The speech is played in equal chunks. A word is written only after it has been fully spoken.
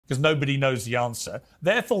because nobody knows the answer.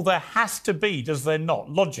 Therefore, there has to be, does there not,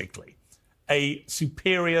 logically, a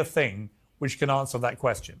superior thing which can answer that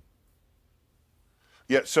question?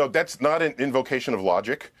 Yeah, so that's not an invocation of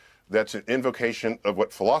logic. That's an invocation of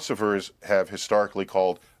what philosophers have historically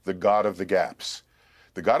called the God of the gaps.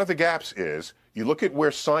 The God of the gaps is, you look at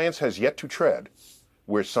where science has yet to tread,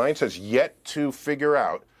 where science has yet to figure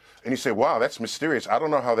out, and you say, wow, that's mysterious. I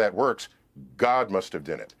don't know how that works. God must have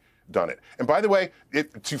done it. And by the way,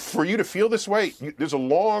 for you to feel this way, there's a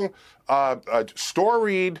long,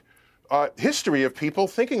 storied history of people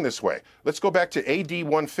thinking this way. Let's go back to AD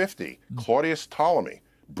 150, Claudius Ptolemy,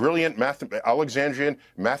 brilliant Alexandrian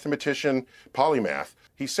mathematician, polymath.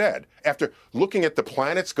 He said, after looking at the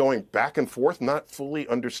planets going back and forth, not fully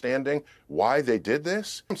understanding why they did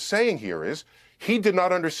this, what I'm saying here is, he did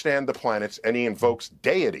not understand the planets and he invokes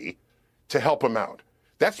deity to help him out.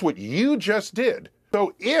 That's what you just did.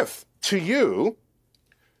 So if, to you,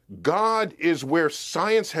 God is where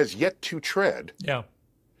science has yet to tread,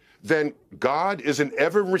 then God is an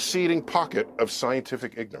ever-receding pocket of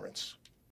scientific ignorance.